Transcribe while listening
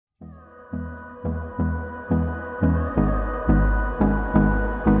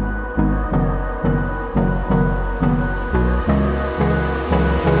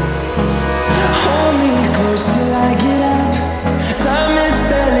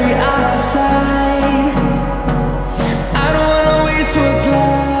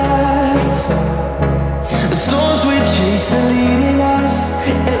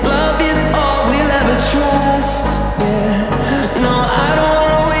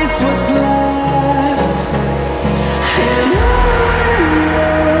what's left. And on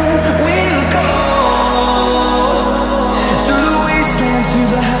we'll go, through the wastelands, through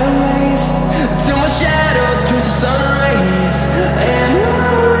the highways, till my shadow turns to sun rays. And on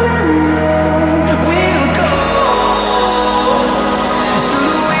we'll go, through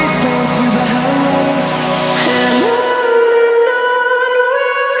the wastelands, through the highways. And on we'll go.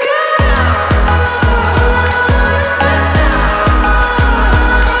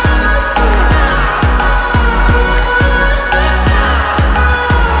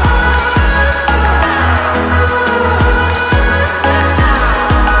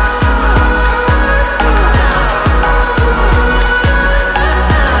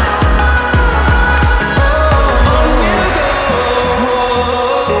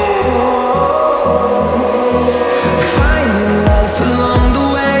 Finding life along the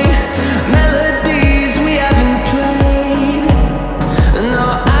way, melodies we haven't played. No,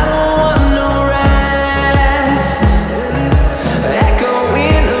 I don't want no rest.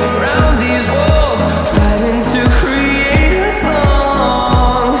 Echoing around these walls, fighting to create a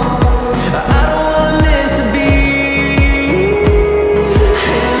song. I don't wanna miss a beat.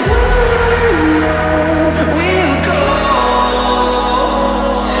 And on we'll go,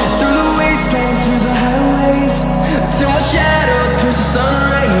 through the wastelands, through the highways, till my shadow turns to sun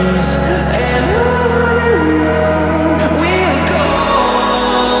rays. And on we'll go,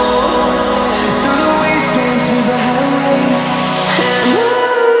 through the wastelands, through the highways. And on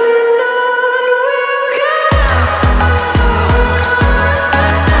we'll go.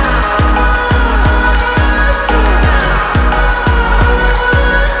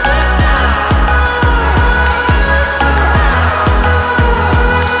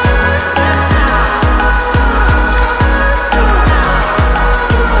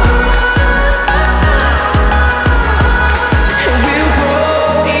 And we'll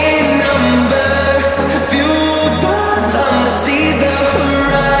grow in number, fueled by them to see the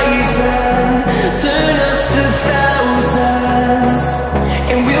horizon, turn us to thousands.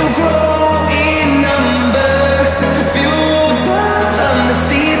 And we'll grow in number, fueled by them to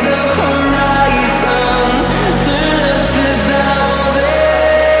see the horizon, turn us to thousands.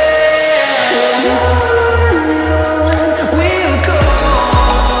 And on we'll go,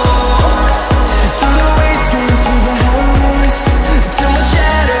 through the wastelands, through the highways, till my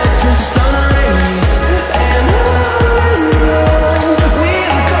shadow turns to sun rays. And on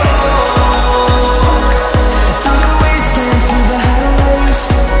we'll go, through the wastelands, through the highways.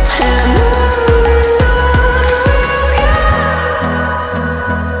 And on we'll go.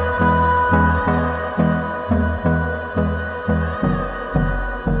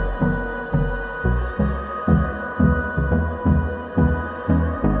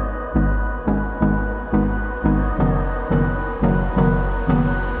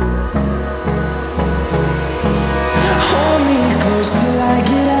 Hold me close till I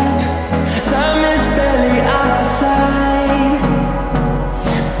get up. Time is barely on our side.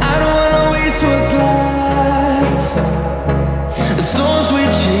 I don't wanna waste what's left. The storms we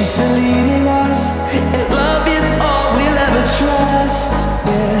chase are leading